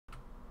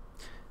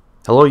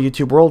Hello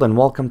YouTube world and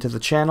welcome to the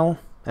channel.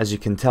 As you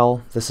can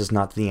tell, this is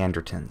not the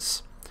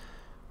Andertons.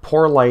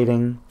 Poor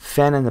lighting,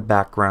 fan in the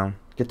background,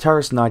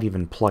 guitar's not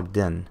even plugged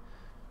in.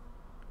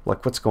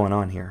 Like, what's going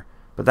on here?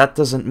 But that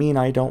doesn't mean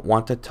I don't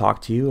want to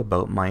talk to you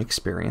about my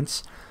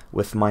experience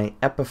with my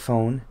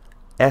Epiphone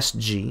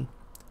SG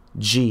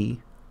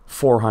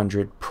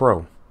G-400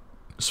 Pro.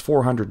 There's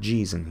 400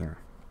 G's in here.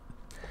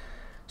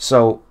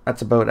 So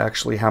that's about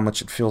actually how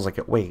much it feels like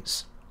it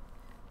weighs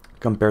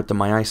compared to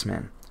my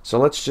Iceman. So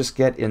let's just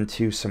get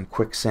into some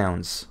quick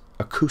sounds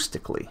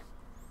acoustically.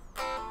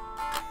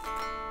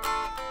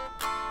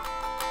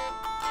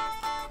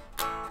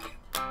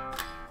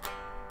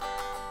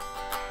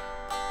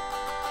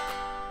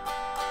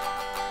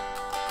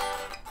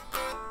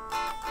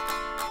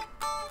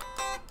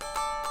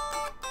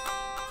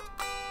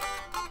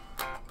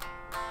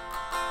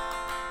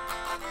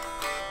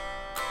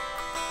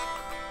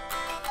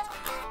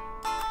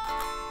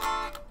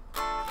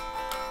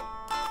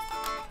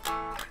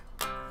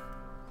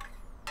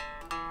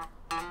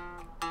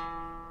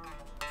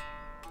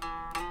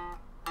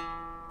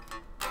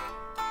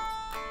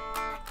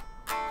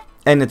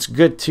 And it's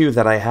good too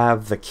that I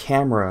have the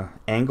camera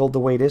angled the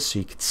way it is so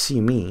you can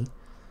see me,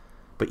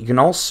 but you can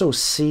also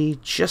see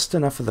just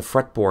enough of the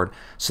fretboard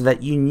so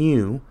that you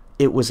knew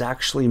it was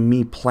actually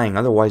me playing.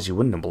 Otherwise you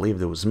wouldn't have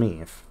believed it was me.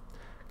 If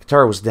the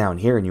guitar was down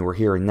here and you were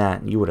hearing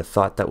that, you would have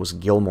thought that was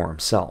Gilmore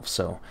himself.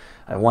 So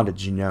I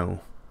wanted you to know,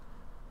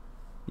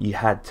 you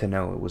had to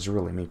know it was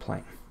really me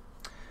playing.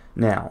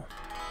 Now,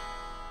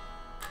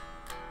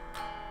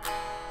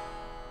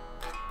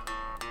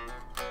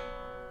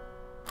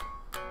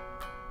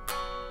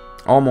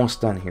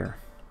 almost done here.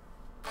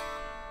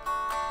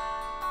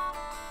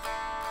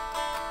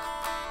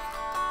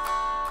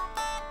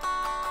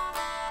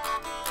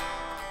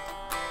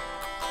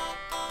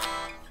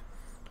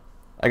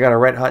 I got a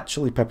Red Hot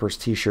Chili Peppers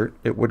t-shirt.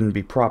 It wouldn't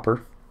be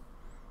proper.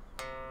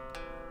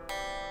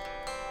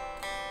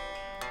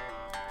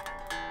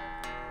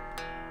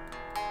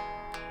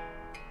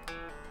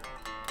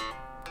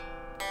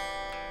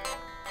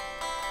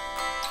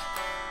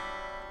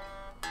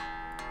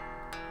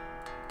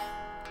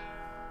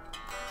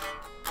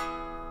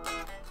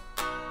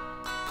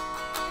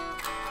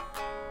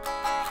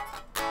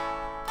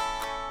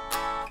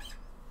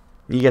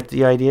 You get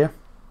the idea?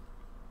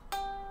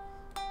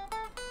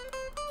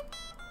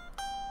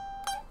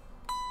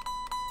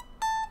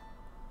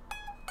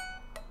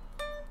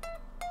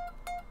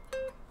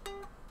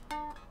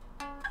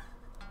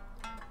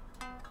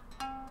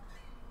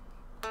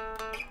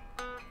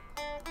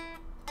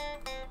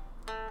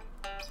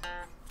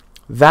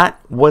 That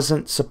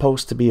wasn't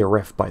supposed to be a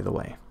riff, by the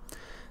way.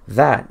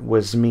 That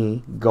was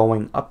me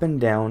going up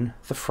and down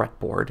the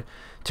fretboard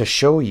to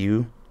show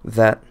you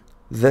that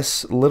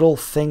this little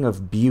thing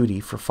of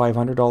beauty for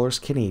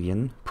 $500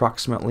 Canadian,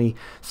 approximately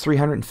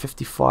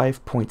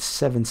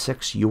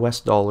 355.76 US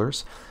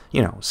dollars,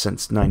 you know,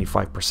 since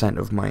 95%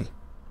 of my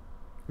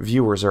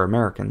viewers are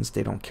Americans,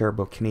 they don't care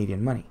about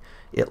Canadian money.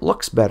 It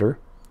looks better,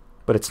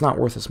 but it's not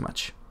worth as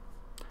much.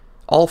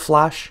 All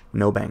flash,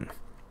 no bang.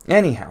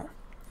 Anyhow,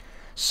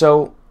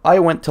 so I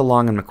went to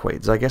Long &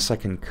 McQuaid's. I guess I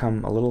can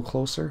come a little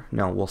closer.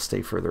 No, we'll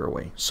stay further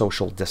away.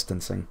 Social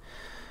distancing.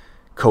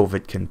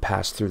 COVID can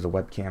pass through the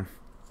webcam.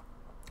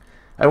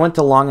 I went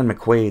to Long &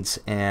 McQuaid's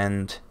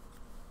and...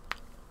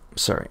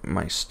 Sorry,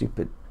 my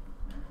stupid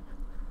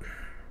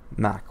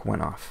Mac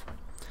went off.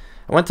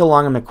 I went to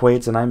Long &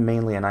 McQuaid's and I'm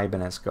mainly an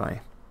Ibanez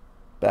guy.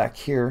 Back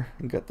here,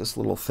 I got this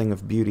little thing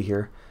of beauty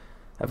here.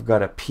 I've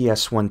got a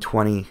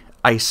PS120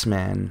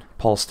 Iceman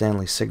Paul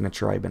Stanley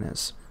signature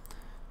Ibanez.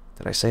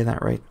 Did I say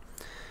that right?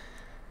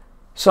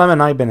 So I'm an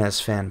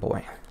Ibanez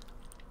fanboy.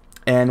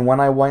 And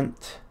when I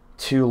went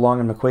to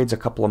Long & McQuaid's a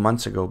couple of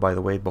months ago, by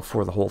the way,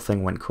 before the whole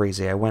thing went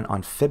crazy, I went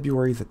on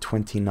February the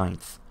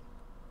 29th.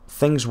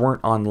 Things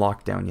weren't on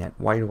lockdown yet.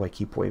 Why do I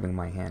keep waving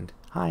my hand?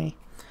 Hi.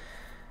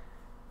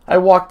 I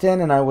walked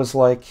in and I was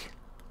like,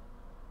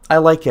 I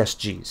like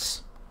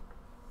SGs.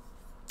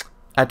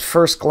 At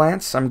first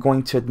glance, I'm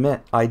going to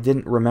admit I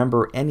didn't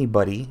remember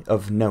anybody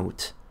of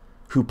note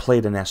who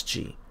played an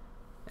SG.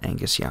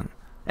 Angus Young,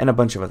 and a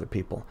bunch of other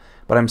people.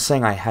 But I'm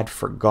saying I had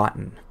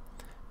forgotten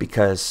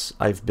because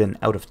I've been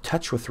out of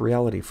touch with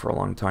reality for a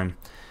long time.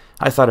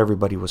 I thought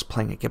everybody was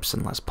playing a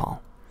Gibson Les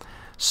Paul.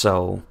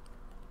 So,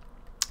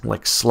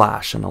 like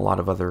Slash and a lot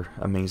of other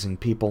amazing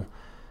people.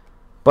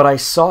 But I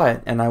saw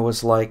it and I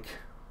was like,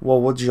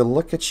 well, would you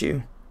look at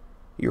you?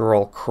 You're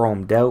all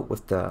chromed out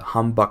with the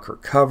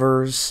humbucker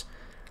covers.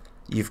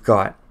 You've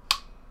got,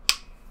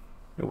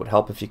 it would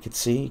help if you could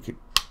see, you could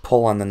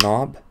pull on the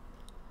knob.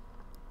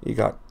 You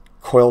got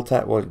coil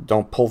tap. Well,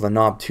 don't pull the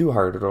knob too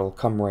hard or it'll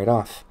come right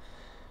off.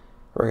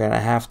 We're going to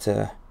have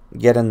to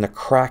get in the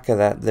crack of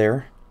that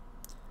there.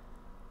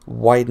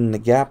 Widen the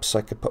gap so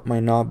I could put my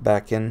knob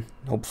back in.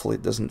 Hopefully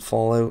it doesn't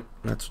fall out.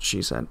 That's what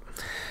she said.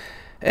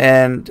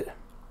 And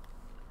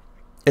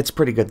it's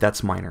pretty good.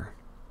 That's minor.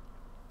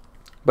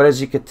 But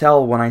as you could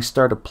tell when I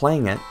started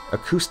playing it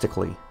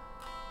acoustically,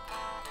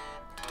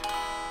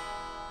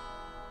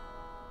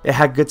 it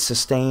had good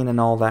sustain and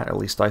all that. At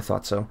least I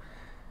thought so.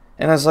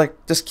 And I was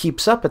like, this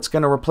keeps up, it's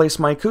going to replace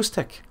my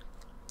acoustic.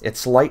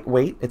 It's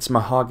lightweight, it's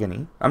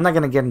mahogany. I'm not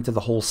going to get into the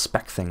whole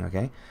spec thing,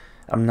 okay?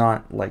 I'm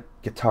not like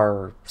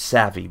guitar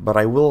savvy, but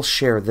I will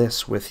share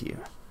this with you,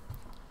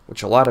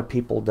 which a lot of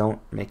people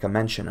don't make a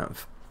mention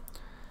of.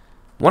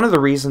 One of the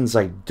reasons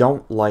I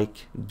don't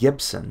like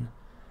Gibson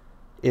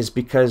is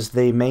because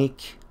they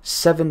make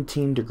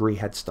 17-degree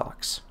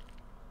headstocks.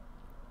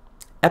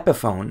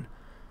 Epiphone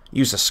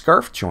use a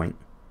scarf joint,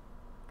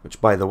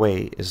 which by the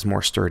way is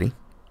more sturdy,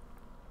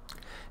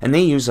 and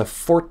they use a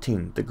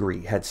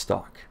 14-degree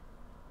headstock.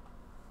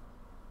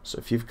 So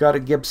if you've got a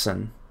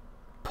Gibson,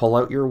 pull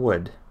out your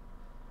wood.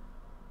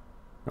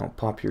 Don't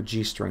pop your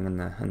G string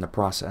in the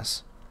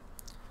process.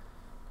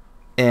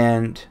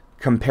 And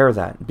compare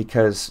that,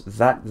 because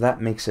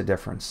that makes a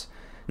difference.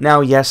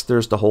 Now, yes,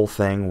 there's the whole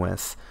thing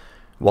with,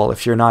 well,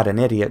 if you're not an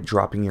idiot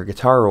dropping your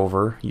guitar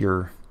over,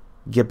 your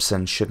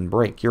Gibson shouldn't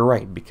break. You're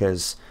right,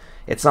 because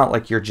it's not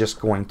like you're just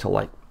going to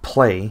like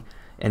play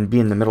and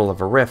be in the middle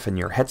of a riff and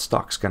your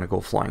headstock's going to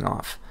go flying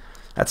off.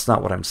 That's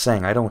not what I'm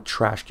saying. I don't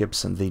trash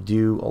Gibson. They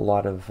do a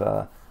lot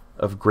of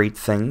great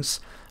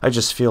things. I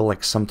just feel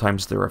like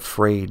sometimes they're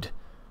afraid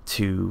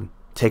to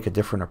take a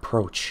different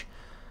approach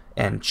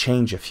and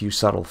change a few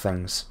subtle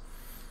things.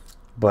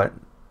 But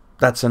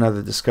that's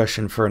another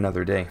discussion for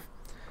another day.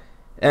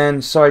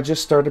 And so I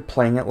just started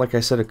playing it, like I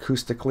said,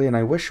 acoustically, and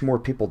I wish more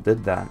people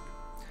did that.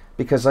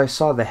 Because I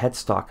saw the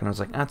headstock and I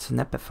was like, that's an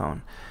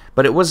Epiphone.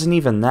 But it wasn't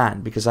even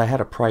that, because I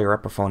had a prior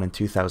Epiphone in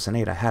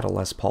 2008. I had a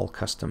Les Paul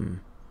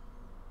Custom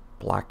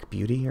Black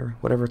Beauty, or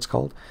whatever it's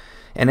called.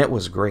 And it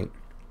was great.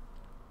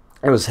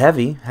 It was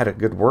heavy, had a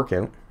good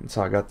workout. That's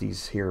how I got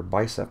these here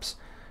biceps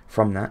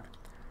from that.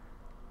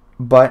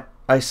 But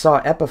I saw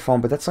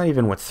Epiphone, but that's not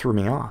even what threw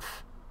me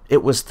off.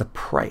 It was the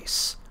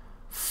price.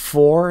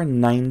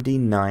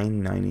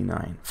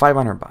 $499.99.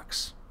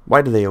 $500.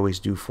 Why do they always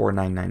do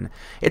 $499?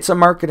 It's a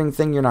marketing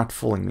thing. You're not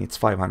fooling me. It's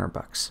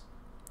 $500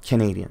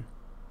 Canadian.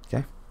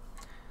 Okay,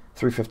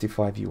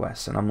 $355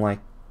 US, and I'm like,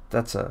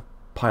 that's a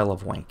pile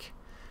of wank.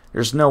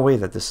 There's no way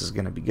that this is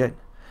going to be good.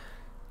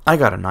 I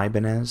got an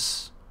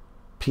Ibanez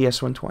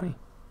PS120.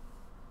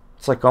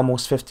 It's like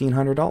almost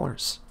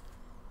 $1,500.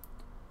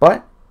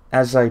 But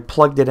as I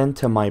plugged it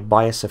into my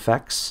bias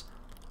effects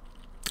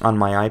on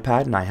my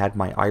iPad, and I had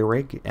my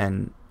iRig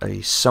and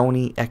a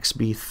Sony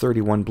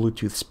XB31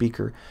 Bluetooth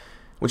speaker,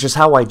 which is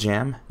how I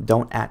jam.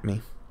 Don't at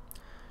me.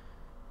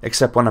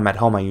 Except when I'm at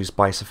home, I use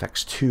Bias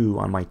FX 2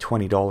 on my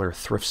 $20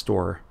 thrift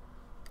store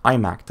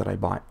iMac that I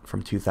bought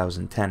from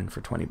 2010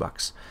 for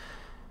 $20.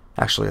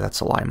 Actually,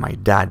 that's a lie. My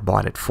dad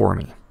bought it for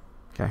me.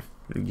 Okay,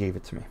 he gave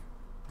it to me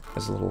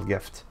as a little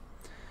gift.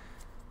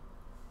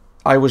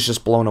 I was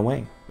just blown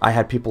away. I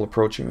had people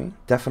approaching me.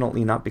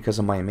 Definitely not because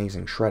of my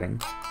amazing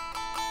shredding.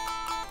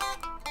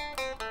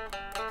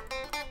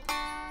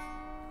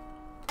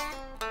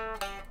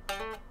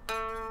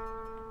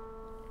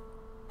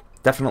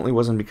 Definitely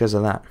wasn't because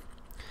of that.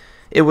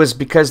 It was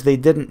because they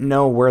didn't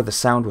know where the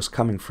sound was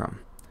coming from.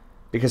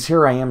 Because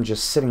here I am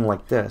just sitting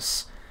like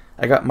this.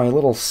 I got my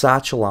little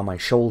satchel on my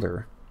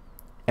shoulder.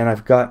 And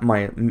I've got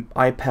my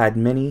iPad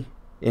mini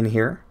in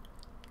here.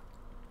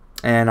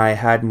 And I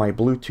had my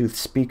Bluetooth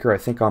speaker, I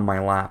think, on my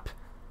lap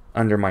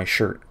under my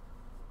shirt.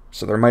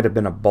 So there might have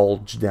been a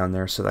bulge down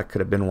there, so that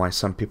could have been why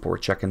some people were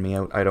checking me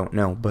out. I don't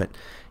know. But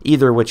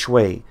either which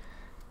way,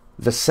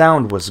 the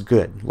sound was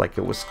good. Like,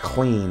 it was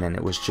clean, and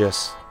it was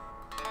just...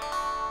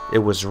 it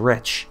was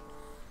rich.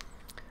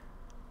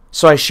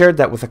 So I shared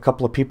that with a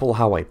couple of people,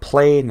 how I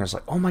played, and I was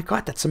like, oh my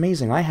god, that's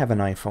amazing. I have an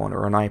iPhone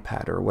or an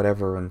iPad or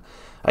whatever, and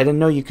I didn't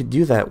know you could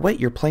do that. Wait,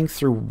 you're playing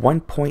through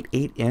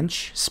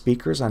 1.8-inch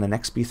speakers on an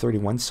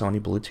XB31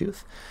 Sony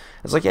Bluetooth?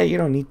 I was like, yeah, you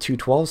don't need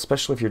 212,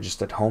 especially if you're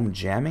just at home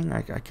jamming.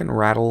 I can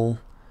rattle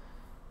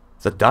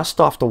the dust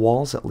off the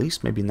walls at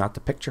least. Maybe not the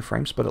picture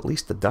frames, but at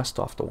least the dust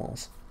off the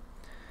walls.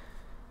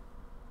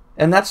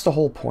 And that's the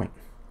whole point.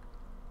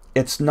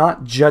 It's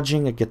not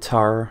judging a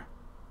guitar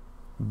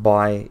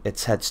by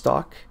its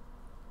headstock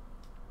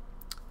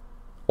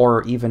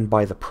or even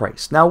by the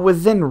price. Now,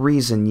 within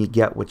reason, you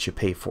get what you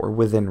pay for,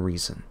 within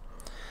reason.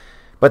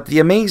 But the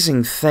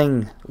amazing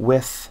thing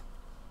with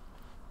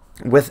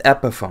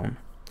Epiphone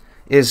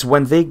is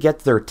when they get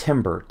their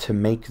timber to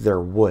make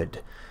their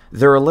wood,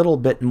 they're a little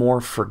bit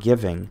more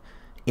forgiving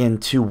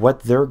into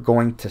what they're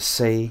going to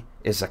say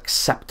is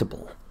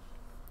acceptable.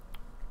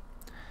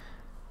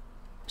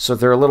 So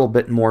they're a little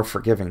bit more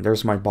forgiving.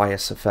 There's my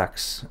bias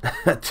effects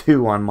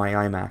too on my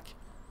iMac.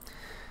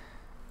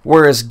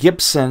 Whereas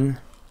Gibson,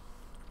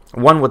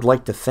 one would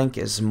like to think,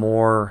 is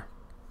more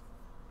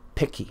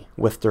picky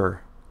with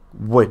their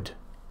wood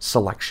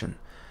selection.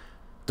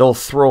 They'll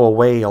throw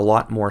away a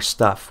lot more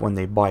stuff when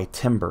they buy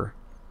timber.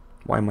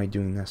 Why am I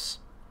doing this?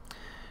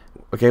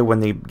 Okay, when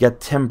they get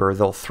timber,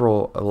 they'll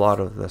throw a lot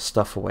of the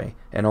stuff away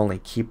and only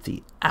keep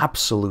the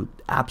absolute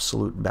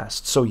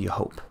best. So you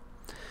hope.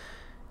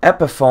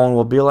 Epiphone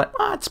will be like,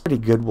 oh, it's pretty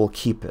good, we'll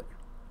keep it.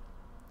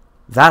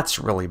 That's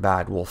really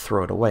bad, we'll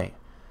throw it away.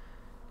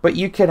 But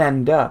you could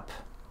end up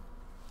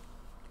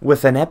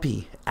with an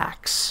Epi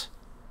axe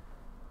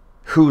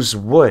whose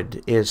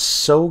wood is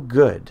so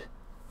good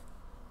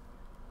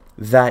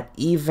that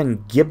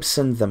even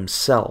Gibson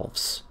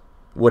themselves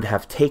would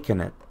have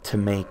taken it to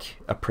make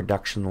a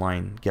production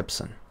line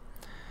Gibson.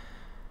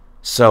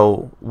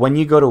 So when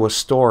you go to a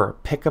store,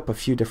 pick up a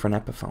few different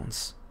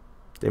Epiphones.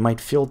 They might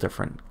feel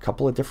different. A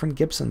couple of different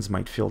Gibsons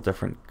might feel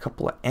different. A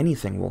couple of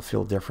anything will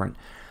feel different.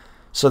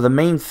 So the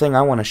main thing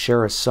I want to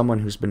share as someone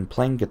who's been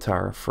playing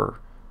guitar for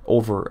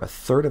over a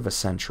third of a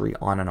century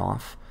on and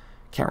off.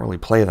 Can't really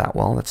play that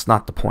well. That's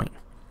not the point.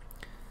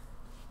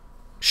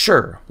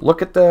 Sure,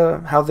 look at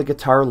how the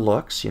guitar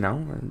looks, you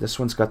know. This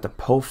one's got the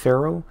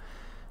Philminator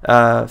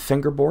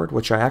fingerboard,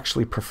 which I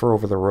actually prefer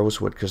over the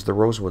rosewood, because the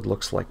rosewood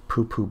looks like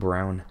poo-poo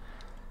brown.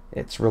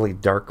 It's really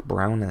dark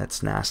brown and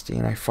it's nasty,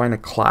 and I find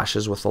it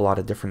clashes with a lot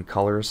of different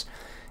colors,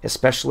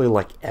 especially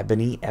like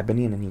ebony, and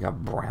then you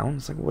got brown.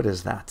 It's like, what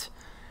is that?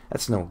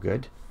 That's no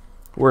good.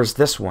 Whereas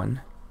this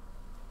one,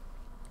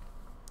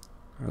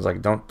 I was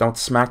like, don't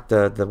smack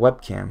the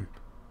webcam.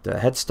 The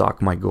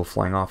headstock might go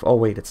flying off. Oh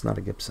wait, it's not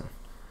a Gibson.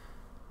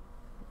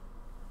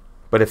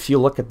 But if you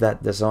look at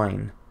that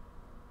design,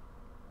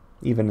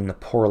 even in the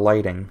poor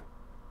lighting,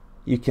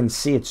 you can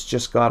see it's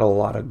just got a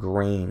lot of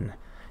grain.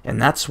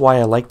 And that's why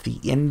I like the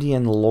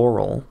Indian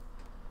Laurel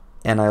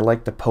and I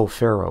like the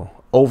Philminator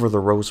over the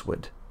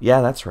rosewood.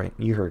 Yeah, that's right.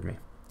 You heard me.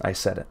 I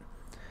said it.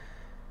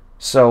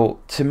 So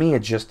to me,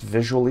 it just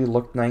visually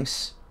looked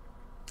nice.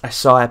 I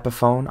saw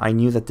Epiphone. I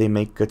knew that they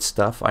make good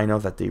stuff. I know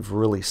that they've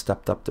really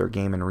stepped up their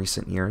game in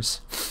recent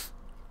years,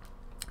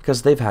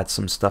 because they've had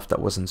some stuff that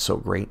wasn't so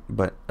great,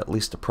 but at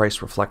least the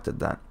price reflected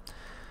that.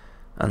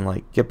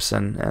 Unlike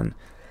Gibson and...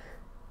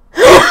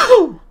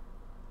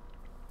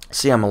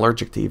 See, I'm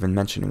allergic to even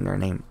mentioning their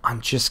name. I'm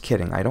just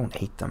kidding. I don't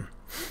hate them.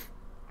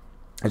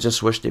 I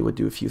just wish they would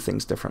do a few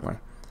things differently.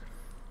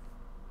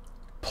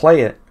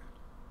 Play it.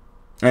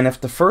 And if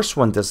the first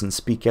one doesn't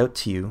speak out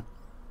to you,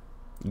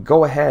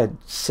 go ahead,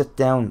 sit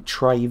down,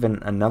 try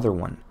even another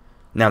one.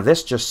 Now,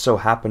 this just so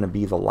happened to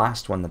be the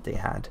last one that they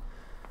had.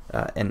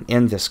 And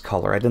in this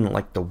color. I didn't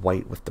like the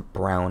white with the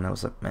brown. I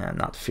was like, man,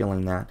 not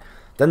feeling that.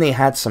 Then they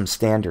had some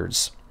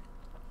standards.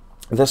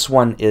 This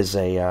one is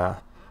a...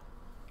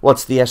 well,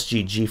 it's the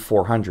SG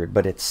G-400,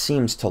 but it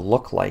seems to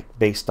look like,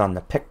 based on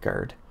the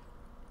pickguard,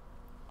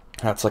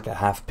 that's like a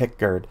half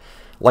pickguard,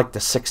 like the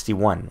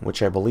 61,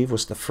 which I believe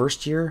was the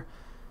first year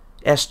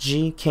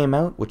SG came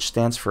out, which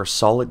stands for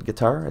solid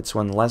guitar. It's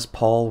when Les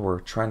Paul were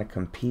trying to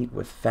compete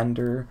with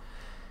Fender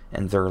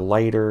and their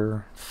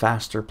lighter,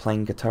 faster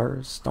playing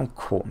guitars. Don't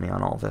quote me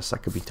on all this. I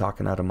could be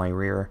talking out of my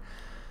rear.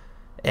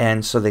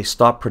 And so they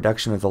stopped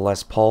production of the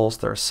Les Pauls.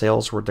 Their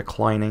sales were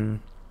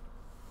declining.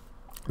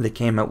 They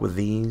came out with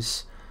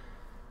these.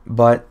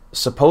 But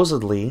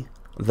supposedly,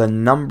 the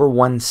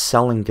 #1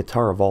 selling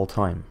guitar of all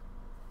time,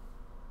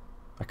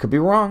 I could be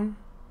wrong,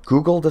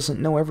 Google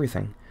doesn't know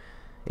everything,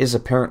 is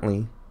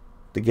apparently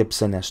the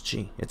Gibson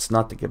SG. It's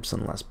not the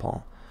Gibson Les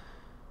Paul.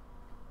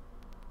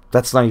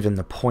 That's not even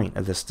the point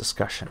of this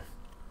discussion.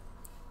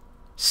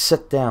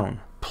 Sit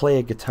down, play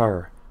a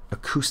guitar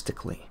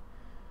acoustically.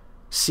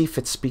 See if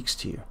it speaks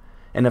to you.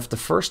 And if the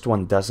first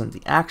one doesn't,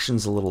 the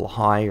action's a little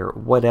high or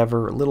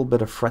whatever, a little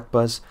bit of fret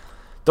buzz,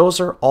 those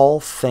are all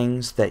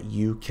things that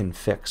you can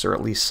fix, or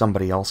at least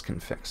somebody else can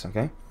fix,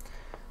 okay?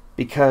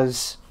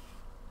 Because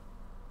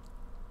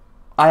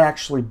I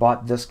actually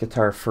bought this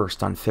guitar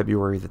first on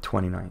February the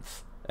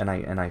 29th, and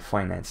I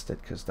financed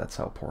it because that's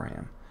how poor I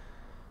am.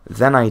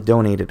 Then I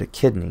donated a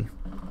kidney,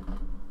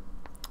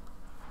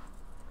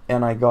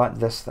 and I got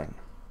this thing,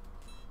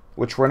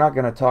 which we're not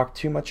going to talk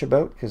too much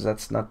about because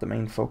that's not the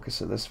main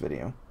focus of this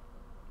video.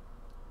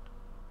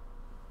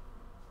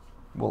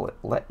 Will it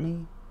let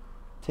me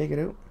take it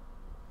out?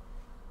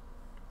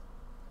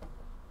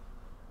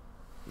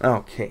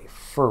 Okay,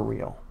 for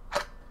real.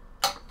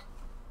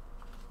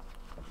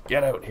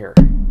 Get out here.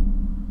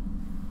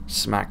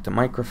 Smack the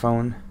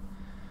microphone.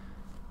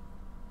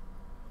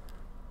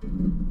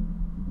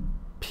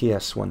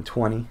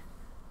 PS120.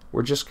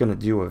 We're just going to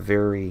do a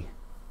very...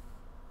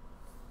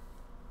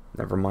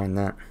 Never mind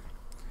that.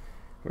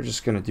 We're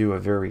just going to do a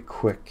very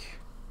quick...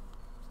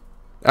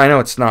 I know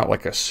it's not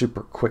like a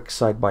super quick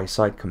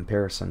side-by-side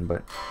comparison,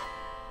 but...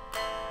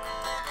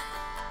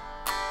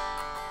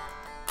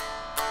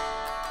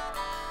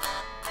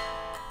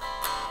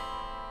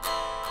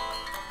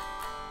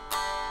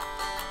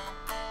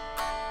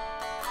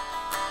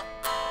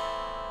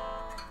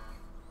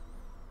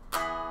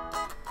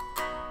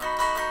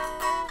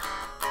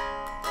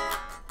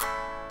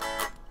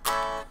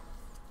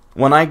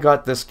 When I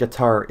got this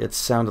guitar, it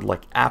sounded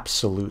like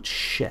absolute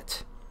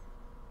shit.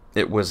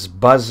 It was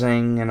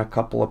buzzing in a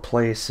couple of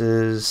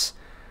places.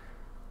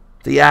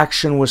 The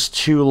action was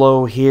too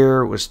low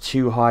here. It was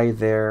too high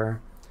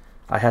there.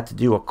 I had to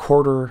do a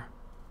quarter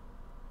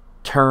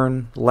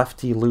turn,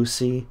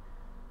 lefty-loosey,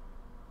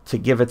 to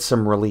give it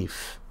some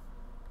relief.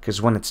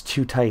 Because when it's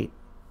too tight,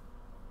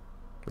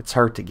 it's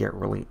hard to get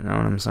relief. You know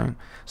what I'm saying?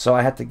 So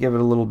I had to give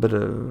it a little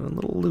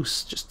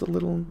loose, just a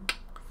little...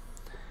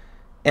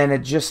 And it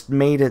just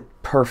made it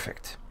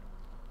perfect.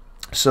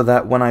 So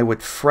that when I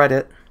would fret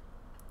it,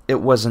 it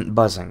wasn't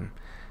buzzing.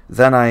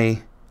 Then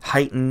I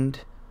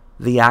heightened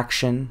the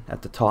action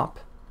at the top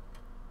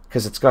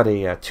because it's got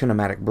a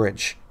tunematic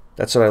bridge.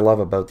 That's what I love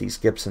about these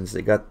Gibsons.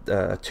 They got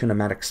a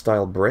tunematic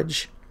style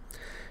bridge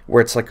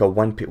where it's like a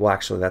one-piece. Well,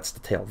 actually, that's the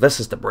tail. This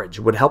is the bridge.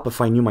 It would help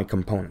if I knew my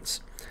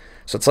components.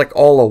 So it's like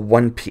all a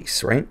one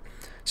piece, right?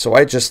 So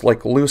I just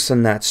like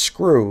loosen that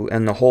screw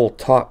and the whole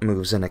top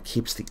moves and it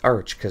keeps the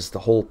arch because the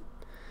whole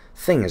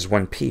thing is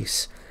one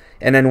piece.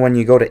 And then when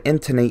you go to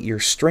intonate your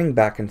string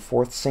back and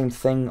forth, same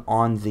thing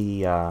on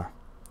the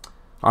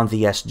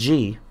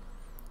SG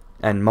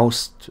and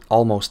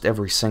almost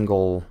every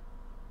single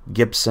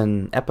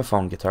Gibson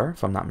Epiphone guitar,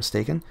 if I'm not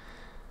mistaken.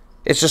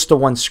 It's just a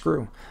one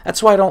screw.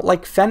 That's why I don't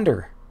like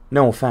Fender.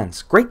 No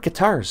offense. Great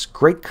guitars,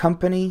 great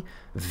company,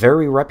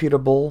 very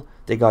reputable.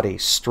 They got a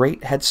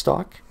straight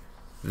headstock.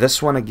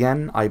 This one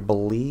again, I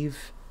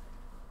believe,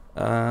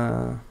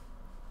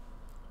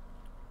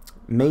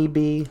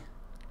 maybe,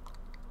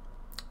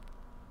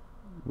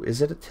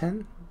 is it a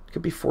 10? It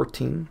could be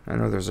 14. I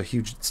know there's a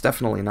huge, it's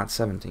definitely not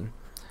 17.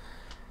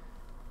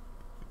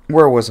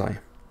 Where was I?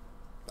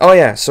 Oh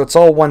yeah, so it's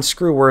all one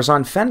screw, whereas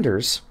on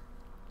Fenders,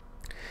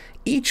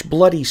 each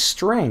bloody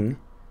string,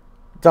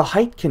 the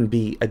height can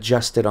be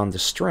adjusted on the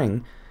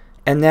string,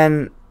 and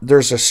then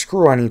there's a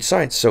screw on each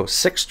side. So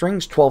 6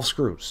 strings, 12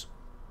 screws.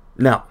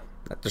 No,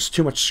 there's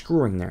too much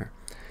screwing there.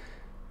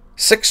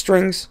 6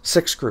 strings,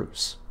 6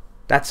 screws.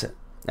 That's it.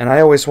 And I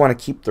always want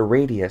to keep the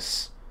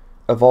radius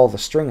of all the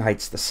string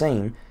heights the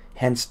same,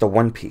 hence the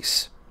one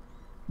piece.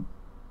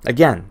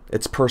 Again,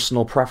 it's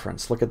personal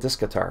preference. Look at this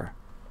guitar.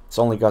 It's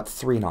only got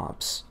 3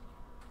 knobs.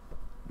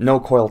 No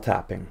coil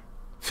tapping.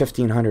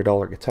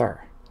 $1,500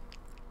 guitar.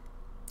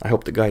 I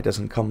hope the guy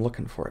doesn't come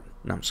looking for it.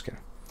 No, I'm just kidding.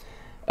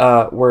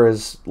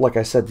 Whereas, like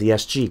I said, the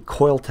SG,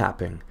 coil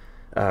tapping,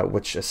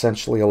 which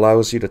essentially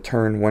allows you to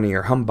turn one of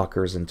your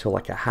humbuckers into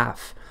like a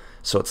half.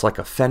 So it's like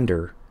a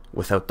Fender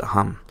without the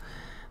hum.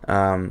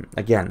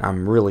 Again,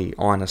 I'm really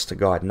honest to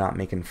God, not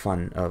making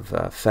fun of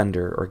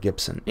Fender or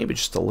Gibson. Maybe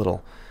just a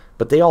little.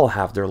 But they all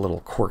have their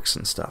little quirks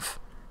and stuff.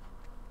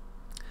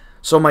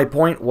 So my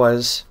point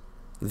was,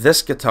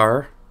 this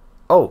guitar,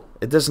 oh,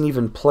 it doesn't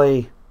even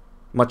play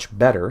much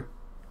better.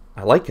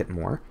 I like it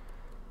more.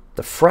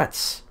 The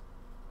frets.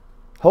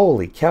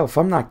 Holy cow, if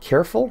I'm not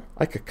careful,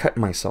 I could cut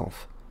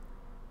myself.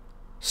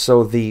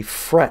 So the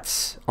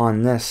frets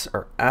on this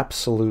are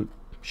absolute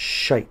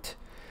shite.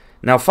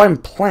 Now if I'm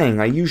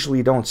playing, I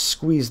usually don't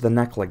squeeze the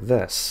neck like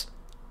this.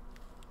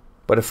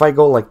 But if I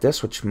go like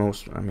this, which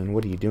most, I mean,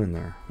 what are you doing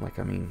there? Like,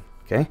 I mean,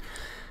 okay.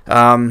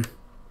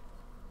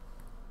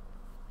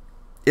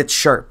 It's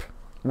sharp.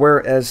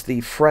 Whereas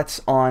the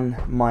frets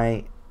on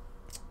my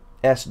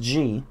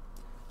SG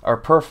are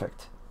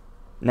perfect.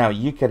 Now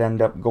you could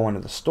end up going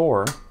to the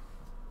store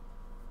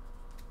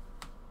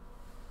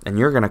and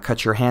you're going to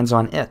cut your hands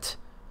on it.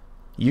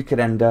 You could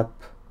end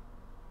up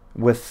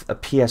with a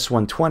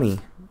PS120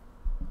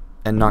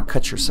 and not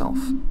cut yourself.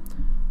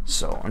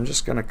 So I'm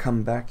just going to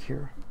come back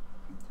here.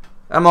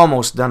 I'm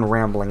almost done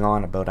rambling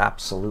on about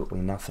absolutely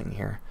nothing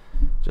here.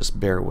 Just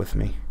bear with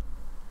me.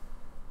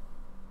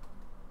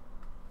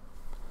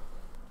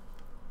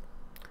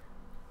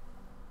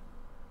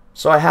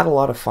 So I had a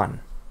lot of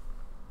fun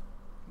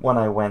when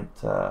I went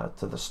to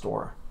the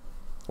store.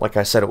 Like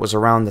I said, it was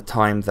around the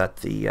time that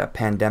the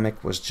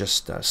pandemic was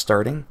just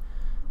starting,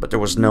 but there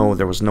was no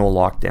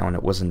lockdown.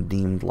 It wasn't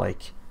deemed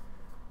like,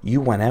 you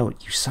went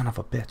out, you son of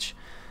a bitch.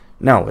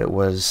 No, it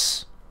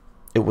was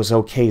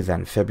okay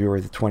then,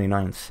 February the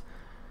 29th.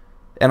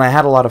 And I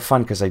had a lot of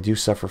fun because I do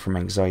suffer from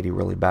anxiety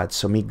really bad.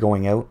 So me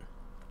going out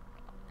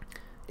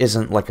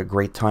isn't like a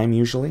great time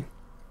usually,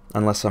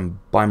 unless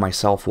I'm by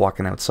myself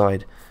walking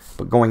outside.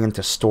 But going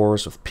into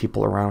stores with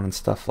people around and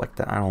stuff like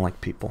that, I don't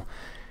like people.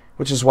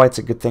 Which is why it's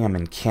a good thing I'm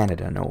in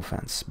Canada, no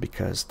offense,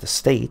 because the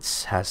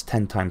States has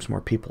 10 times more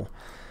people.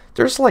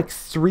 There's like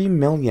 3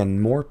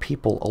 million more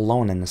people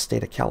alone in the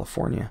state of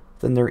California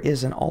than there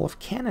is in all of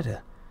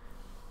Canada.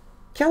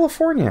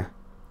 California.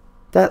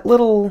 That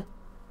little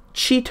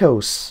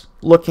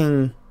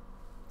Cheetos-looking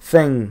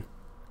thing,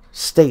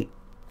 state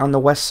on the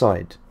west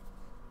side.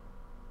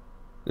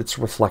 It's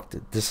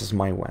reflected. This is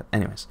my wet.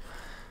 Anyways.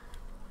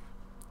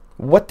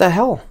 What the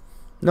hell?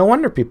 No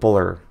wonder people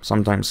are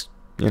sometimes,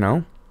 you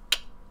know,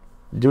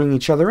 doing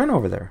each other in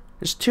over there.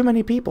 There's too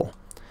many people.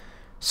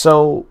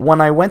 So when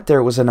I went there,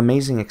 it was an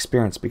amazing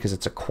experience because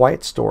it's a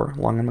quiet store,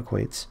 Long and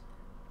McQuaid's.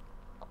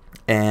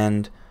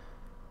 And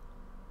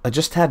I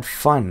just had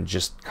fun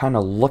just kind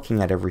of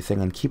looking at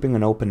everything and keeping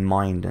an open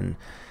mind and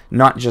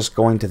not just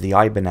going to the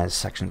Ibanez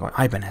section going,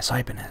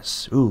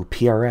 Ibanez. Ooh,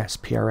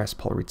 PRS,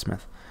 Paul Reed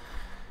Smith.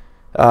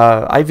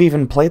 I've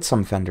even played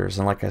some Fenders,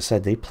 and like I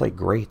said, they play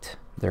great.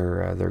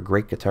 They're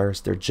great guitars.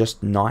 They're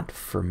just not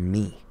for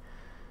me.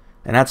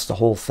 And that's the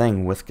whole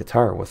thing with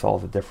guitar, with all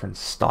the different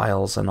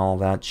styles and all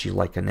that. Do you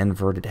like an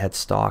inverted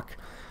headstock?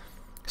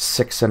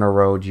 6 in a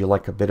row? Do you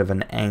like a bit of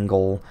an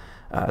angle?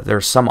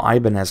 There's some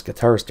Ibanez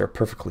guitars that are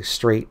perfectly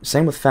straight.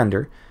 Same with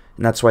Fender.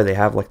 And that's why they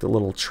have like the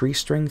little tree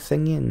string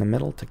thingy in the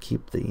middle to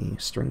keep the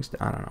strings.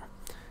 I don't know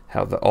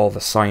how all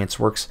the science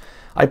works.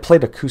 I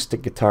played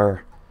acoustic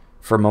guitar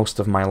for most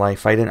of my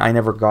life. I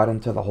never got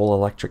into the whole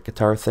electric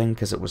guitar thing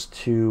because there's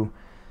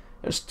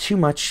too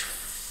much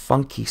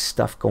funky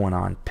stuff going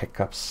on.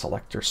 Pickups,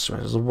 selectors.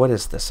 What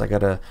is this? I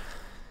gotta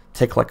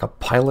take like a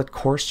pilot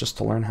course just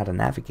to learn how to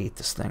navigate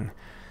this thing.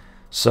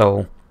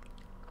 So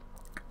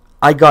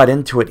I got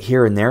into it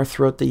here and there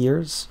throughout the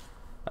years.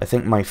 I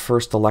think my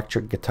first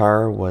electric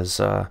guitar was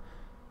a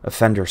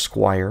Fender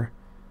Squier.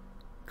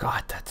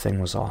 God, that thing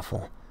was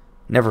awful.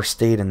 Never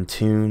stayed in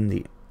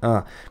tune.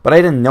 But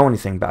I didn't know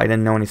anything. I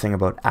didn't know anything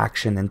about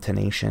action,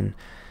 intonation.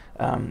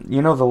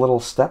 You know the little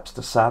steps,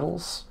 the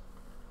saddles?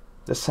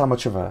 This is how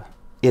much of a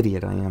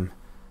idiot I am.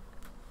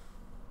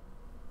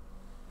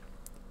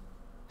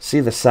 See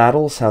the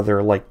saddles, how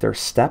they're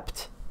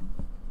stepped?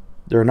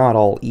 They're not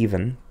all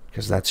even,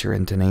 because that's your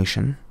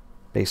intonation,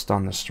 based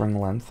on the string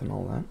length and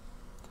all that.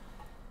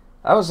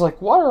 I was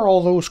like, why are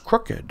all those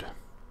crooked?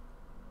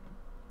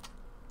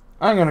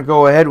 I'm going to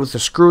go ahead with the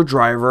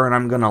screwdriver and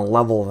I'm going to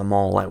level them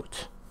all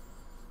out.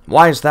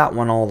 Why is that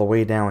one all the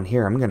way down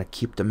here? I'm going to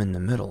keep them in the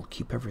middle,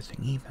 keep everything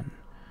even.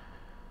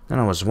 Then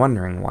I was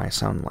wondering why I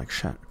sounded like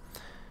shit.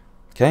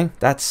 Okay,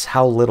 that's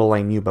how little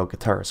I knew about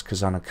guitars,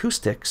 because on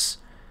acoustics,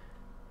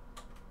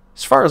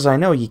 as far as I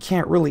know, you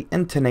can't really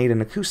intonate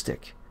an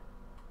acoustic.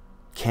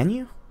 Can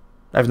you?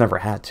 I've never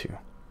had to.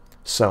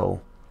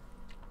 So,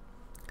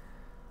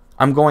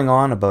 I'm going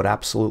on about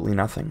absolutely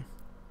nothing.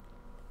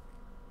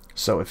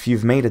 So if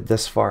you've made it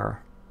this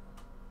far,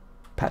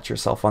 pat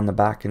yourself on the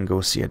back and go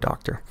see a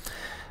doctor.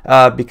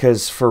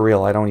 Because for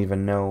real, I don't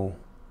even know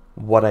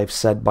what I've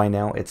said by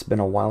now. It's been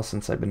a while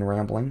since I've been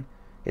rambling.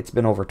 It's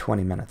been over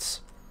 20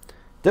 minutes.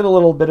 Did a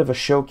little bit of a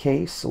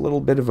showcase, a little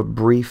bit of a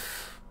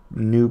brief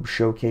noob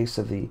showcase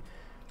of the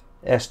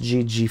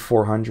SG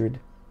G-400.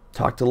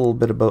 Talked a little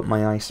bit about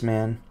my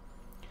Iceman.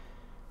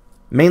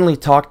 Mainly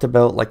talked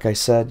about, like I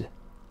said,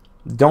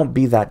 don't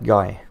be that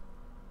guy.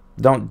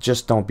 Don't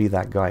be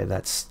that guy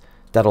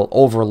that'll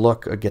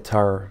overlook a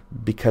guitar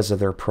because of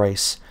their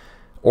price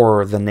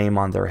or the name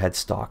on their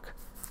headstock.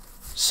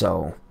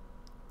 So,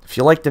 if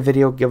you liked the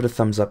video, give it a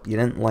thumbs up. You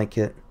didn't like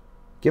it,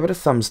 give it a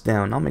thumbs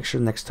down. I'll make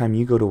sure next time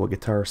you go to a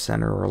Guitar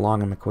Center or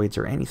Long & McQuaid's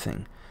or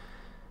anything,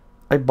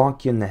 I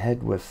bonk you in the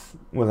head with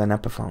an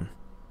Epiphone.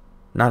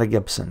 Not a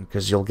Gibson,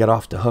 because you'll get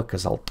off the hook,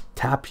 because I'll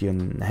tap you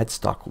and the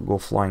headstock will go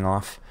flying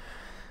off.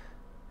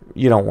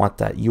 You don't want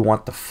that. You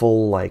want the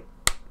full, like,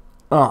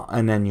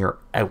 and then you're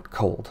out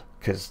cold,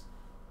 because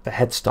the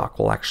headstock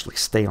will actually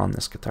stay on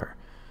this guitar.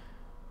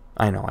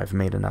 I know, I've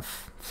made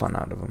enough fun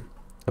out of them,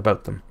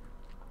 about them.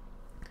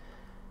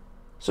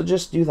 So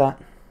just do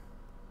that.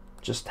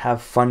 Just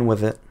have fun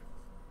with it.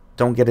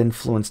 Don't get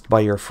influenced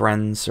by your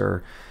friends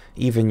or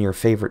even your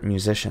favorite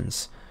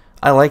musicians.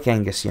 I like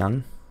Angus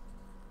Young.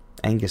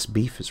 Angus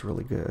beef is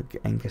really good.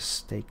 Angus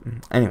steak.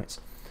 Anyways.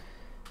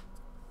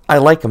 I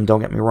like him,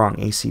 don't get me wrong.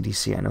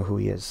 AC/DC, I know who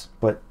he is.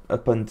 But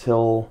up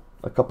until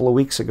a couple of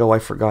weeks ago, I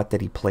forgot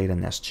that he played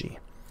an SG.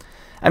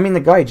 I mean, the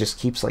guy just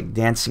keeps like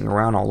dancing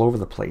around all over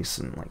the place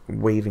and like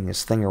waving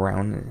his thing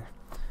around.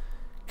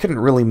 Couldn't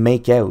really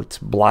make out.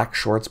 Black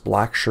shorts,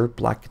 black shirt,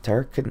 black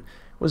guitar.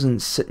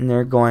 Wasn't sitting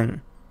there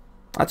going,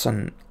 that's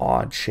an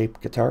odd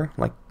shaped guitar.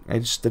 Like, I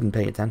just didn't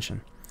pay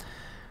attention.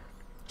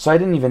 So I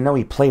didn't even know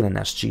he played an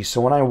SG.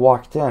 So when I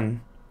walked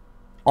in,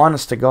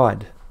 honest to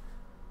God,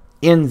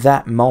 in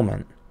that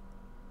moment,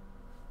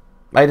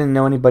 I didn't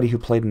know anybody who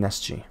played an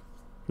SG,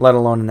 let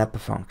alone an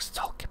Epiphone, because it's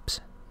all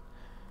Gibson.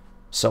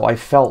 So I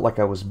felt like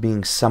I was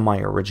being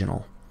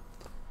semi-original.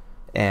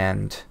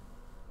 And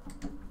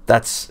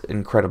that's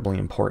incredibly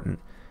important,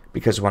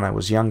 because when I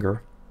was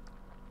younger,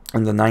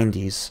 in the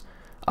 90s,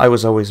 I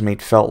was always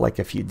felt like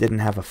if you didn't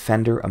have a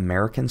Fender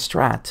American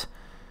Strat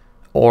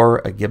or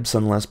a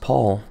Gibson Les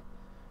Paul,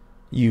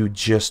 you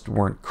just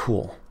weren't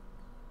cool.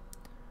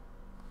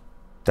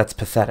 That's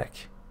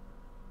pathetic.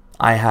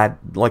 I had,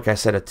 like I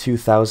said, a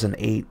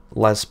 2008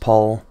 Les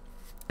Paul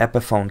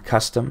Epiphone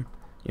Custom.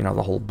 You know,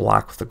 the whole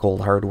black with the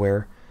gold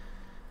hardware.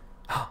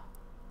 Oh,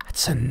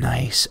 that's a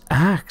nice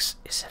axe.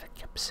 Is it a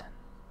Gibson?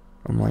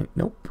 I'm like,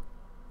 nope.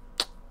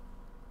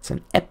 It's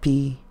an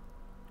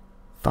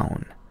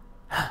Epiphone.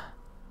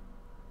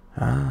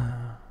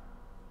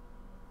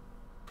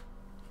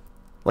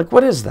 Like,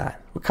 what is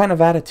that? What kind of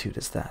attitude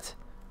is that?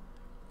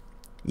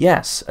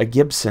 Yes, a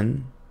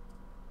Gibson,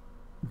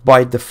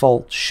 by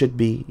default, should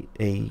be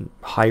a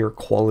higher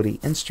quality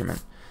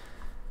instrument.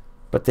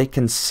 But they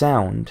can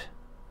sound,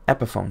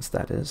 Epiphones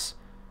that is,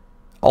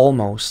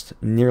 almost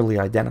nearly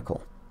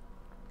identical.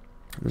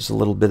 There's a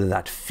little bit of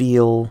that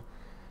feel,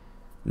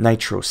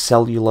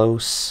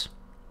 nitrocellulose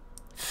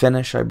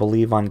finish, I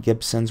believe, on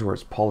Gibsons, where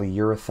it's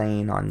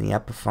polyurethane on the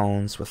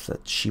Epiphones with the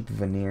cheap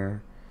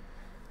veneer.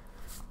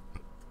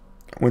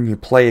 When you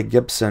play a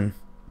Gibson,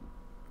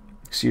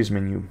 excuse me,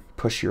 and you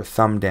push your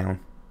thumb down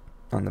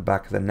on the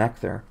back of the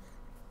neck there,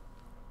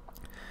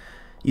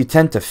 you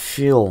tend to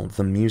feel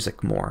the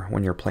music more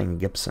when you're playing a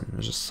Gibson.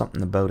 There's just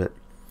something about it.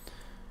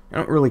 I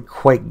don't really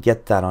quite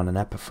get that on an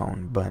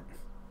Epiphone, but,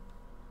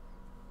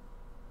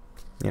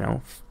 you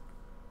know, if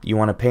you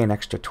want to pay an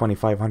extra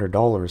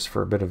 $2,500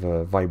 for a bit of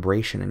a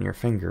vibration in your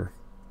finger,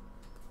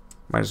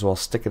 Might as well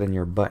stick it in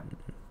your butt,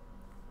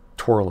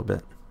 twirl a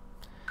bit.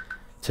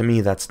 To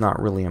me, that's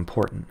not really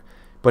important,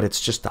 but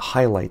it's just to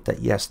highlight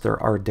that yes,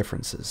 there are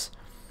differences.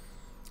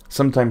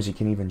 Sometimes you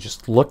can even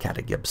just look at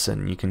a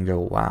Gibson, you can go,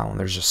 wow,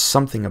 there's just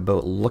something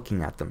about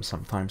looking at them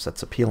sometimes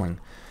that's appealing.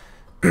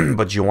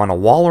 But you want a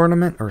wall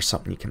ornament or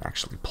something you can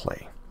actually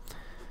play?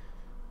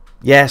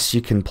 Yes,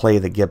 you can play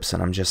the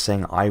Gibson. I'm just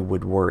saying I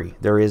would worry.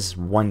 There is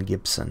one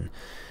Gibson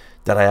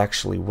that I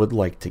actually would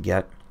like to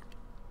get.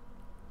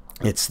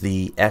 It's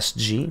the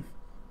SG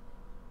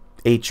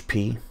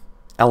HP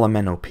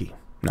LMNOP.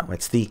 No,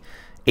 it's the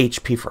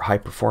HP for high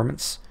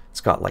performance.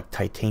 It's got like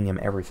titanium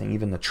everything,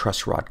 even the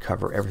truss rod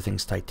cover,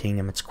 everything's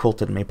titanium. It's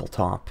quilted maple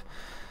top,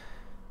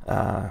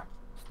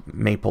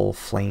 maple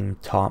flame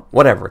top,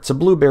 whatever. It's a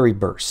blueberry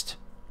burst.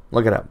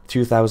 Look it up.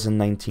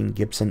 2019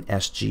 Gibson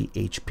SG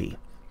HP.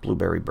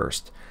 Blueberry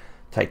burst.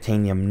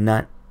 Titanium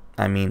nut.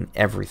 I mean,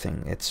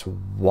 everything. It's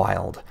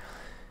wild.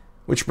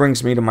 Which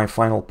brings me to my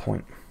final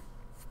point.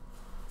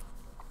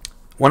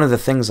 One of the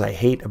things I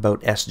hate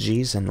about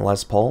SGs and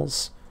Les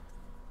Pauls,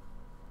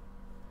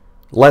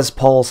 Les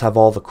Pauls have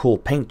all the cool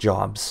paint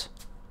jobs.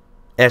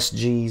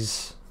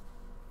 SGs,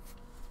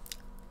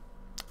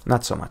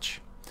 not so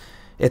much.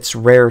 It's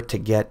rare to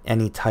get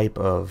any type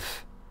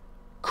of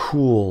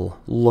cool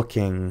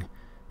looking,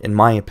 in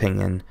my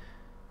opinion,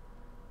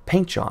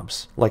 paint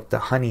jobs like the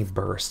honey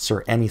bursts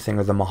or anything,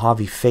 or the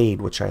Mojave fade,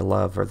 which I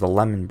love, or the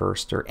lemon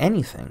burst, or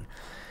anything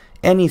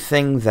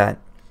that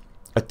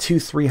a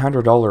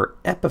 $200-300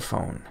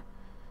 Epiphone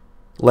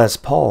Les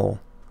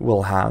Paul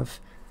will have.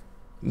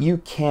 You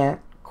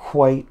can't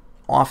quite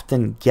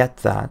often get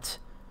that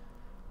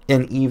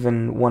in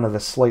even one of the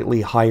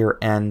slightly higher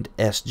end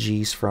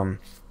SGs from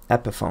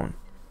Epiphone.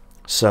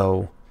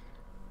 So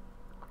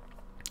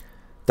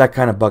that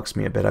kind of bugs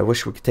me a bit. I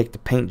wish we could take the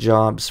paint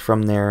jobs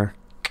from there.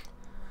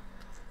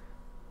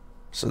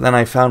 So then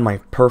I found my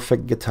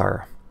perfect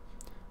guitar,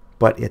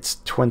 but it's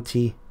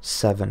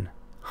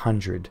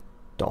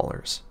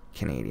 $2,700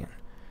 Canadian.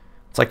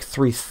 It's like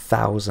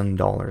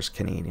 $3,000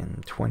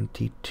 Canadian,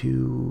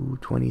 22,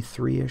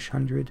 23-ish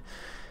hundred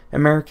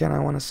American, I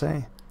want to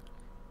say.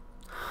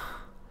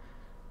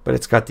 But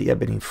it's got the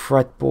ebony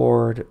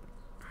fretboard.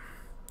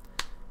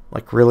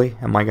 Like, really?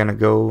 Am I going to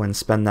go and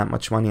spend that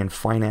much money and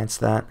finance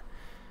that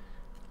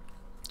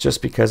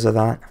just because of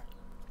that?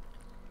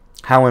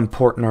 How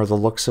important are the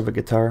looks of a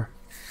guitar?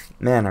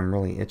 Man, I'm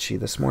really itchy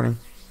this morning.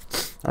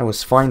 I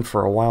was fine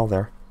for a while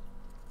there.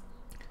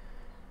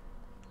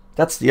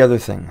 That's the other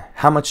thing.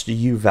 How much do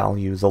you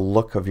value the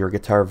look of your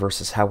guitar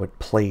versus how it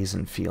plays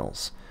and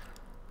feels?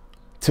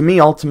 To me,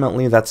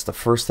 ultimately, that's the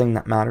first thing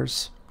that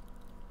matters.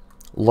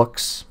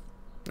 Looks,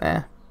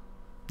 they're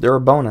a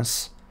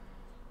bonus.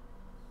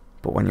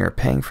 But when you're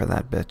paying for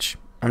that bitch,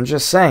 I'm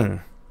just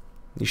saying,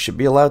 you should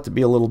be allowed to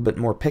be a little bit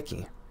more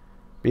picky.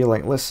 Be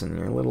like, listen,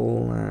 you're a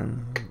little,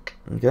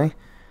 okay?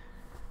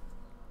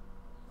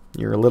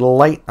 You're a little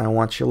light, I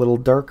want you a little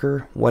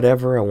darker,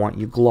 whatever, I want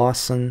you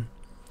glossing.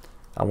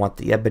 I want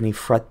the ebony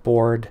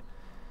fretboard,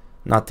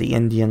 not the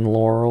Indian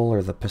Laurel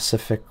or the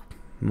Pacific,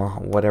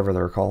 whatever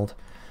they're called.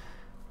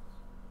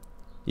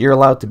 You're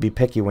allowed to be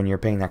picky when you're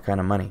paying that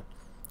kind of money.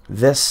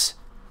 This,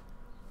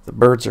 the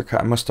birds are,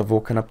 I must have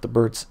woken up the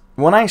birds.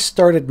 When I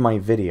started my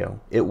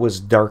video, it was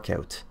dark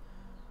out.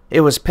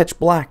 It was pitch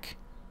black.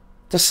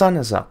 The sun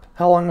is up.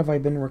 How long have I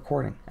been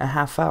recording? A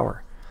half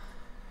hour.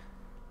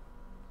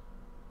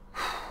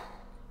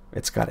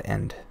 It's got to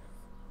end.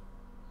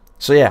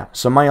 So yeah,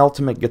 so my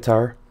ultimate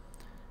guitar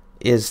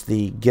is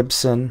the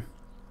Gibson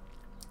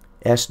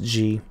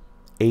SG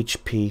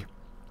HP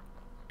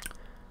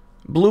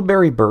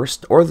Blueberry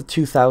Burst, or the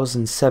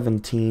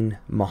 2017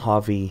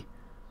 Mojave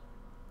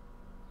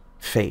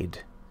Fade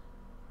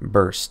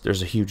Burst.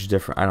 There's a huge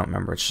difference. I don't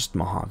remember. It's just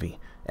Mojave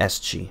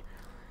SG.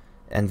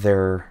 And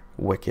they're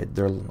wicked.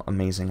 They're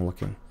amazing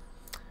looking.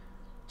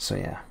 So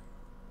yeah,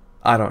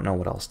 I don't know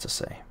what else to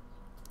say.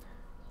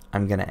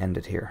 I'm going to end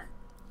it here.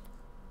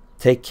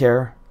 Take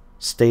care.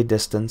 Stay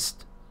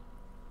distanced.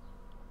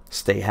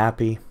 Stay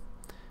happy.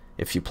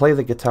 If you play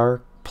the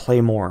guitar,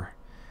 play more.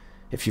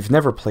 If you've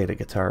never played a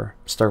guitar,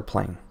 start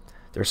playing.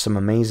 There's some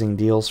amazing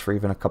deals for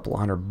even a couple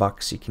of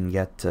 $100. You can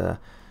get,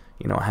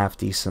 you know, a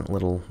half-decent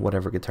little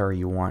whatever guitar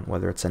you want,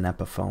 whether it's an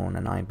Epiphone,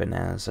 an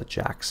Ibanez, a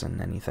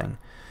Jackson, anything.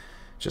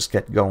 Just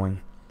get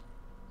going.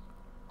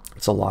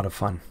 It's a lot of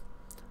fun.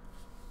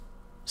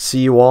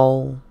 See you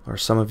all, or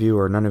some of you,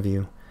 or none of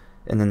you,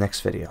 in the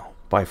next video.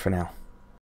 Bye for now.